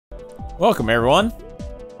Welcome, everyone.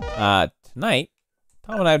 Tonight,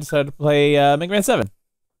 Tom and I decided to play Mega Man 7.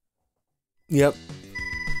 Yep.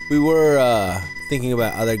 We were thinking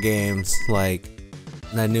about other games, like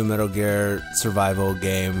that new Metal Gear survival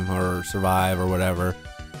game, or Survive, or whatever.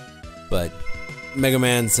 But Mega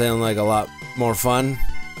Man sounded like a lot more fun.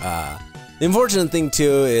 The unfortunate thing,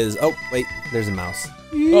 too, is... Oh, wait, there's a mouse.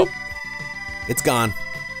 Oh. It's gone.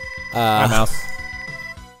 Hi, mouse.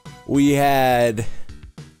 We had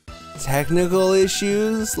technical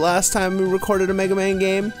issues last time we recorded a Mega Man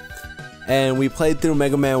game, and we played through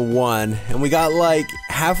Mega Man 1, and we got like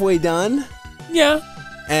halfway done. Yeah.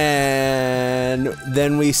 And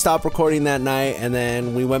then we stopped recording that night, and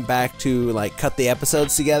then we went back to like cut the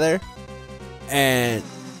episodes together. And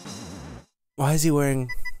why is he wearing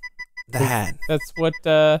the hat? That's what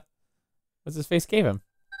what's his face gave him.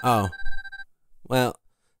 Oh, well,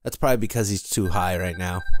 that's probably because he's too high right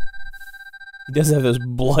now. He does have those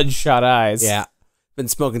bloodshot eyes. Yeah, been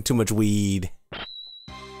smoking too much weed.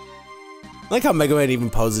 I like how Mega Man even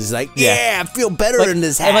poses. He's like, yeah, I feel better in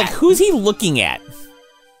this hat. And like, who's he looking at?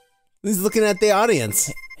 He's looking at the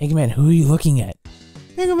audience. Mega Man, who are you looking at?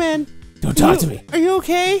 Mega Man, Don't talk to me. Are you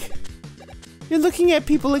okay? You're looking at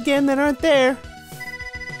people again that aren't there.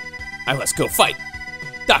 I must go fight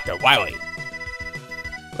Dr. Wily.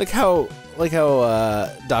 Like how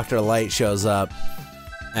Dr. Light shows up,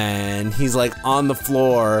 and he's like on the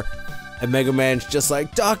floor, and Mega Man's just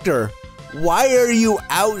like, Doctor, why are you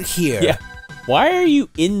out here? Yeah. Why are you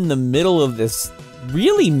in the middle of this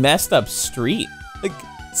really messed up street? Like,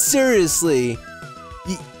 seriously,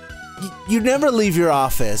 you never leave your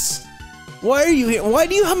office. Why are you here? Why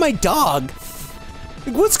do you have my dog?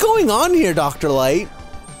 Like, what's going on here, Dr. Light?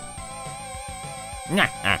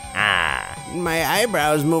 My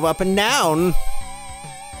eyebrows move up and down.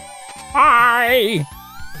 Hi.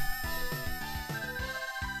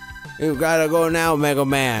 You gotta go now, Mega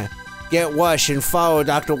Man. Get Wush and follow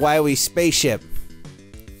Dr. Wily's spaceship.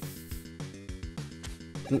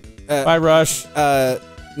 Bye, Rush.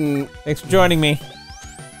 Thanks for joining me.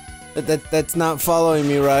 That's not following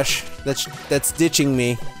me, Rush. That's ditching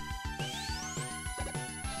me.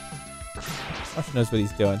 Rush knows what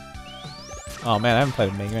he's doing. Oh man, I haven't played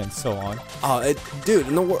a Mega Man in so long. Oh, dude,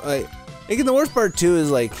 and the worst part too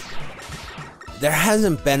is like, there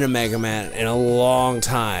hasn't been a Mega Man in a long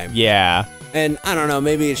time. Yeah. And I don't know,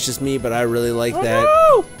 maybe it's just me, but I really like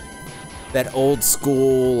that old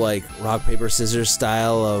school like rock paper scissors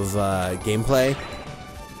style of gameplay.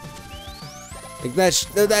 Like that's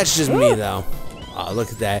just me though. Oh,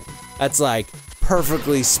 look at that. That's like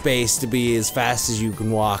perfectly spaced to be as fast as you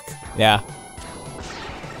can walk. Yeah.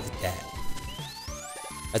 Look at that.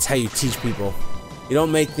 That's how you teach people. You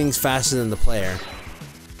don't make things faster than the player.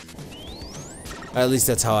 Or at least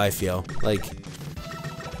that's how I feel. Like,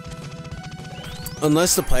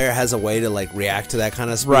 unless the player has a way to like react to that kind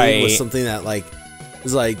of speed with something that like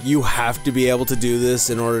is like, you have to be able to do this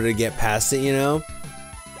in order to get past it, you know?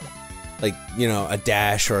 Like, you know, a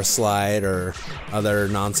dash or a slide or other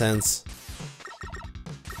nonsense.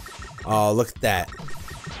 Oh, look at that.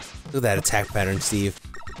 Look at that attack pattern, Steve.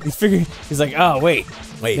 He's like, oh wait,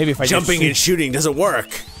 maybe if I jumping and shooting doesn't work.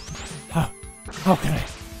 How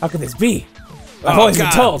can this be? I've always been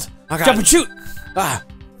told. Jump and shoot. Ah,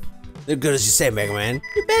 they're good as you say, Mega Man.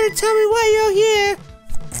 You better tell me why you're here.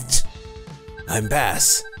 I'm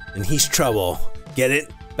Bass, and he's Trouble. Get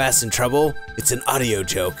it? Bass and Trouble? It's an audio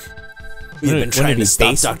joke. We've been trying to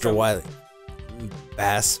stop Dr. Wily.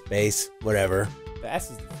 Bass, Bass, whatever. Bass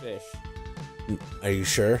is the fish. Are you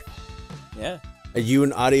sure? Yeah. Are you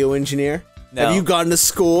an audio engineer? No. Have you gone to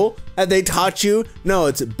school? Have they taught you? No,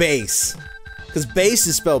 it's bass. Because bass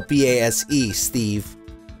is spelled B-A-S-E, Steve.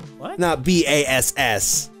 What? Not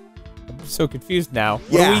B-A-S-S. I'm so confused now.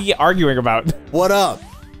 What Yeah. are we arguing about? What up?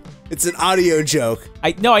 It's an audio joke.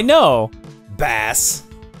 I know. Bass.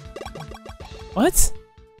 What?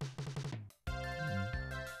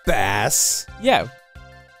 Bass. Yeah.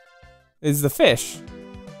 Is the fish.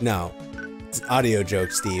 No. It's an audio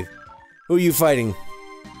joke, Steve. Who are you fighting?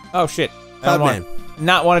 Oh shit. Cloudman.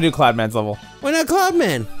 Not want to do Cloudman's level. Why not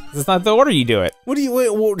Cloudman? It's not the order you do it. What do you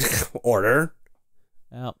order?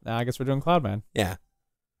 Well, now I guess we're doing Cloudman. Yeah.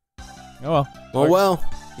 Oh well. Well,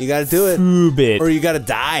 you gotta do it. Stupid. Or you gotta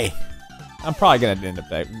die. I'm probably gonna end up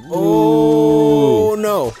dying. Oh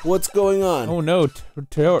no! What's going on? Oh no,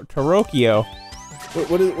 Tarokio.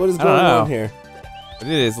 What is going on here? But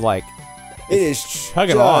it is like... It is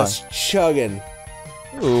chugging along. Chugging.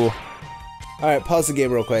 Ooh. Alright, pause the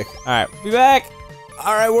game real quick. Alright, be back!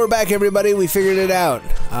 Alright, we're back, everybody. We figured it out.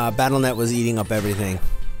 Battle.net was eating up everything.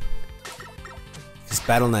 Because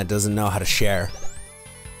Battle.net doesn't know how to share.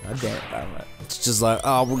 God damn it, Battle.net. It's just like,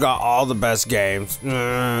 oh, we got all the best games.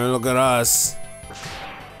 Look at us.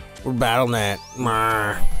 We're Battle.net.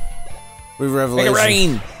 We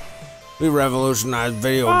revolutionized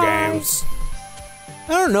video games.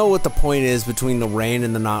 I don't know what the point is between the rain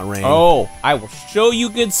and the not rain. Oh, I will show you,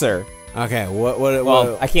 good sir. Okay,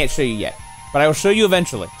 Well, I can't show you yet, but I will show you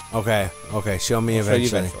eventually. Okay, show me eventually.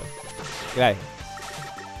 Show you eventually. Get out of here.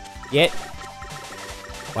 Get.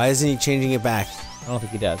 Why isn't he changing it back? I don't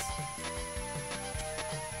think he does.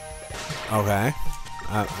 Okay.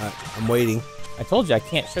 I'm waiting. I told you I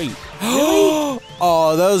can't show you. Really?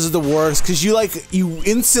 Oh, those are the worst, because you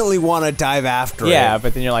instantly want to dive after it. Yeah,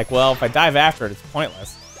 but then you're like, well, if I dive after it, it's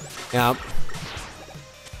pointless. Yep.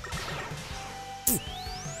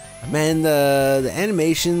 Man, the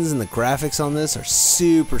animations and the graphics on this are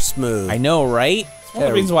super smooth. I know, right? It's one of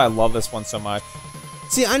the reasons why I love this one so much.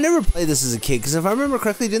 See, I never played this as a kid, because if I remember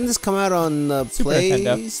correctly, didn't this come out on Super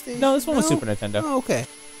PlayStation? Nintendo. No, this one was Super Nintendo. Oh, okay.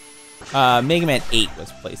 Mega Man 8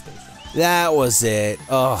 was PlayStation. That was it.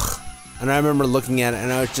 Ugh. And I remember looking at it,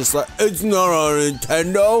 and I was just like, it's not on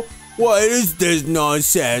Nintendo. What is this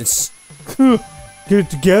nonsense? Get it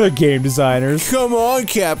together, game designers. Come on,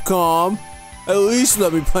 Capcom. At least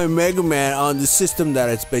let me play Mega Man on the system that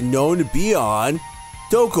it's been known to be on.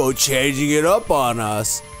 Don't go changing it up on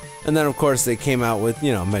us. And then, of course, they came out with,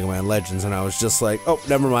 you know, Mega Man Legends, and I was just like, oh,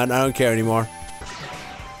 never mind, I don't care anymore.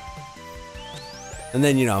 And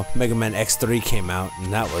then, you know, Mega Man X3 came out,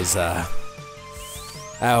 and that was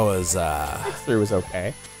X3 was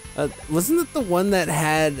okay. Wasn't it the one that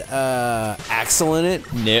had, Axel in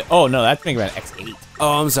it? No, oh, no, that's Mega Man X8.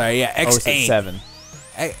 Oh, I'm sorry, yeah, X8. Oh, it's 7.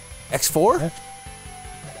 X4? Yeah.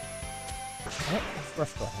 What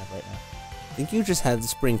brush do I have right now? I think you just had the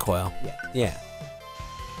spring coil. Yeah. Yeah.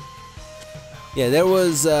 Yeah, there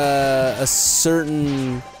was, a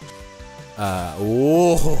certain, there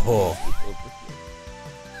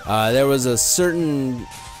was a certain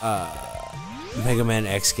Mega Man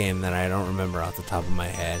X game that I don't remember off the top of my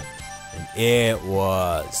head, and it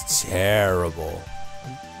was terrible.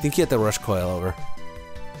 I think you had to rush coil over.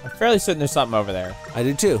 I'm fairly certain there's something over there. I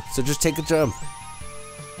do too, so just take a jump.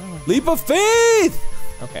 Oh. Leap of faith!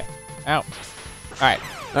 Okay. Ow. Alright.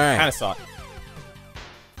 Alright. Kinda saw it.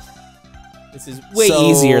 This is way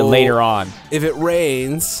easier later on. If it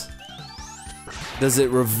rains, does it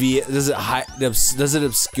reveal? Does it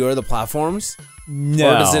obscure the platforms? No.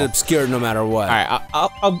 Or does it obscure no matter what? All right,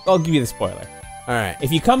 I'll give you the spoiler. All right.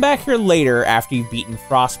 If you come back here later after you've beaten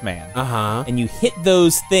Frostman, and you hit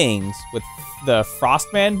those things with the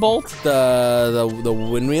Frostman bolt, the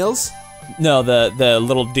windmills? No, the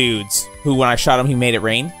little dudes who, when I shot him, he made it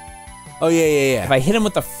rain. Oh yeah. If I hit him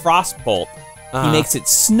with the frost bolt, he makes it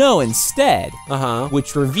snow instead,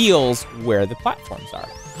 which reveals where the platforms are.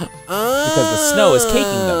 Because the snow is caking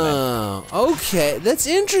them in. Okay, that's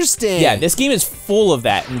interesting. Yeah, this game is full of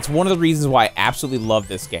that, and it's one of the reasons why I absolutely love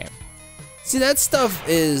this game. See, that stuff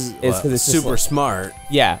is it's super smart.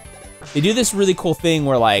 Yeah. They do this really cool thing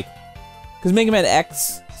where, like, because Mega Man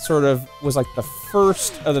X sort of was like the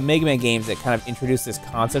first of the Mega Man games that kind of introduced this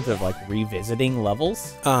concept of like revisiting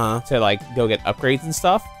levels to like go get upgrades and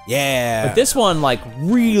stuff. Yeah. But this one like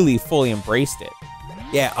really fully embraced it.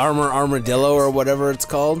 Yeah, Armadillo or whatever it's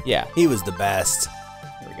called. Yeah. He was the best.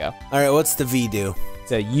 There we go. All right, what's the V do?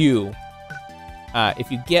 It's a U.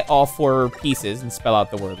 If you get all 4 pieces and spell out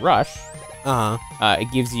the word rush,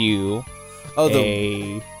 it gives you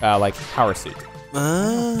a like power suit.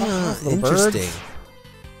 Interesting. Birds.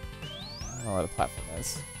 I don't know where the platform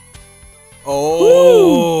is.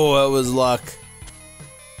 Oh, that was luck.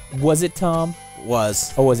 Was it Tom?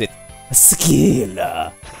 Was. Or was it a skill?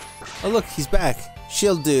 Oh look, he's back.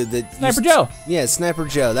 Shield dude that Sniper Joe. Yeah, Sniper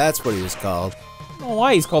Joe. That's what he was called. I don't know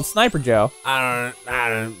why he's called Sniper Joe. I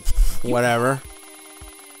don't. Whatever.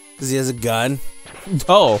 Because he has a gun.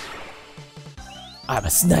 Oh. I'm a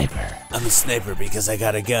sniper. I'm a sniper because I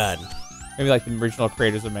got a gun. Maybe like the original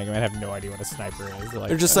creators of Mega Man have no idea what a sniper is.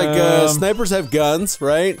 They're just like, snipers have guns,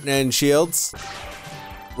 right? And shields,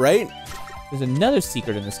 right? There's another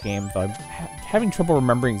secret in this game, though I'm having trouble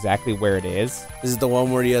remembering exactly where it is. Is it the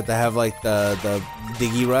one where you have to have like the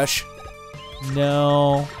Diggy Rush?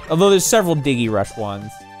 No. Although there's several Diggy Rush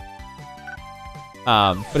ones.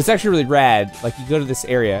 But it's actually really rad. Like, you go to this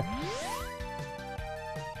area.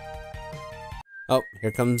 Oh,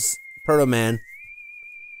 here comes Proto Man.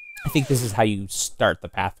 I think this is how you start the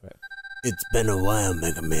pathway. It's been a while,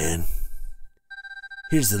 Mega Man.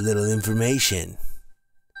 Here's a little information.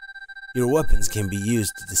 Your weapons can be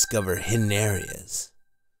used to discover hidden areas.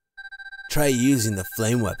 Try using the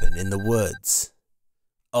flame weapon in the woods.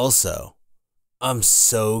 Also, I'm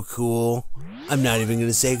so cool. I'm not even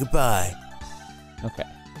gonna say goodbye. Okay.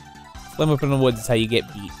 Slim up in the woods is how you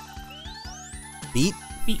get beat. Beat?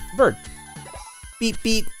 Beat. Bird. Beat,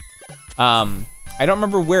 beat. I don't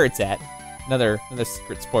remember where it's at. Another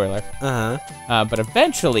secret spoiler. But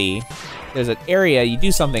eventually, there's an area, you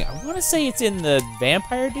do something. I want to say it's in the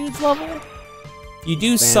vampire dude's level. You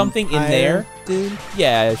do something in there. Dude?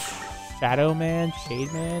 Yeah, Shadow Man,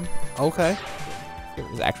 Shade Man. Okay. I forget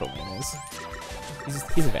what his actual name is.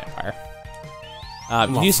 He's a vampire.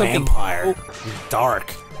 You do something. Vampire.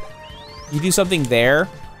 Dark. You do something there,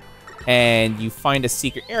 and you find a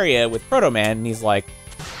secret area with Proto Man, and he's like,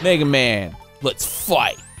 Mega Man, let's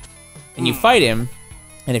fight. And you fight him,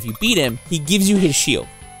 and if you beat him, he gives you his shield.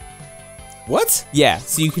 What? Yeah,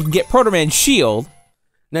 so you can get Proto Man's shield.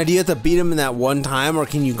 Now, do you have to beat him in that one time, or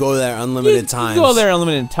can you go there unlimited times? You go there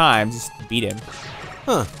unlimited times, just to beat him.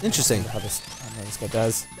 Huh, interesting. I don't know how this guy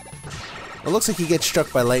does. It looks like he gets struck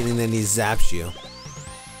by lightning, then he zaps you.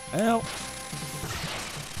 Ow.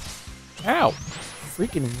 Ow.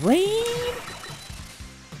 Freaking rain.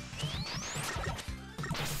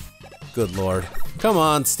 Good lord. Come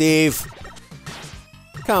on, Steve.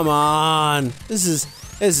 Come on. This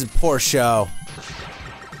is a poor show.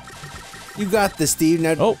 You got this, Steve.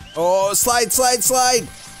 Now, oh, slide, slide, slide.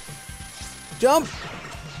 Jump.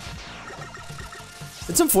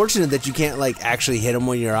 It's unfortunate that you can't like actually hit him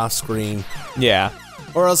when you're off screen. Yeah.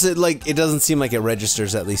 Or else it doesn't seem like it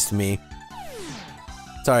registers, at least to me.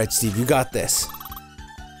 It's alright, Steve, you got this.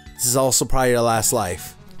 This is also probably your last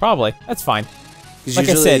life. Probably. That's fine. Like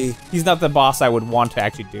I said, he's not the boss I would want to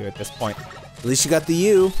actually do at this point. At least you got the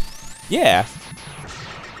U. Yeah.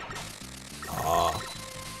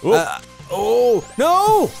 Oh,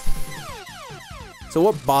 no! So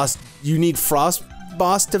what boss? You need Frost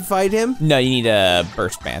boss to fight him? No, you need a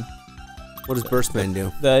Burst Man. What does Burst Man do?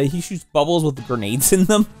 He shoots bubbles with grenades in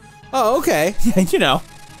them. Oh, okay. You know,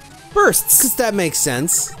 bursts. Because that makes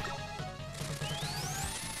sense.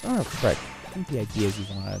 Oh, correct. I think the idea is you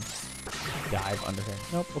want to dive under him.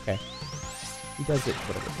 Nope, okay. He does it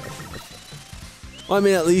whatever direction. Well, I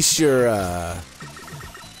mean, at least you're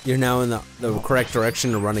now in the correct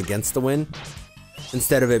direction to run against the wind.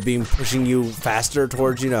 Instead of it being pushing you faster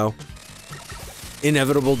towards,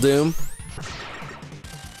 inevitable doom.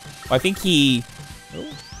 Well, I think he...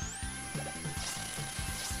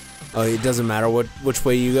 Oh, it doesn't matter which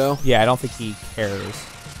way you go? Yeah, I don't think he cares.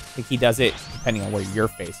 I think he does it depending on where you're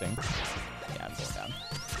facing. Yeah, I'm going down.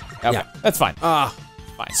 Okay, yeah. That's fine. Fine.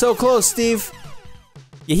 So close, Steve.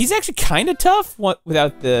 Yeah, he's actually kind of tough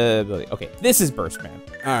without the ability. Okay, this is Burst Man.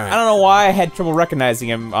 All right. I don't know why I had trouble recognizing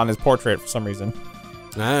him on his portrait for some reason.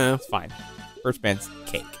 I don't know. It's fine. Burst Man's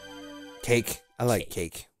cake. Cake. I like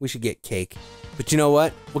cake. We should get cake. But you know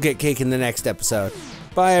what? We'll get cake in the next episode.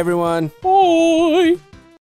 Bye, everyone. Bye.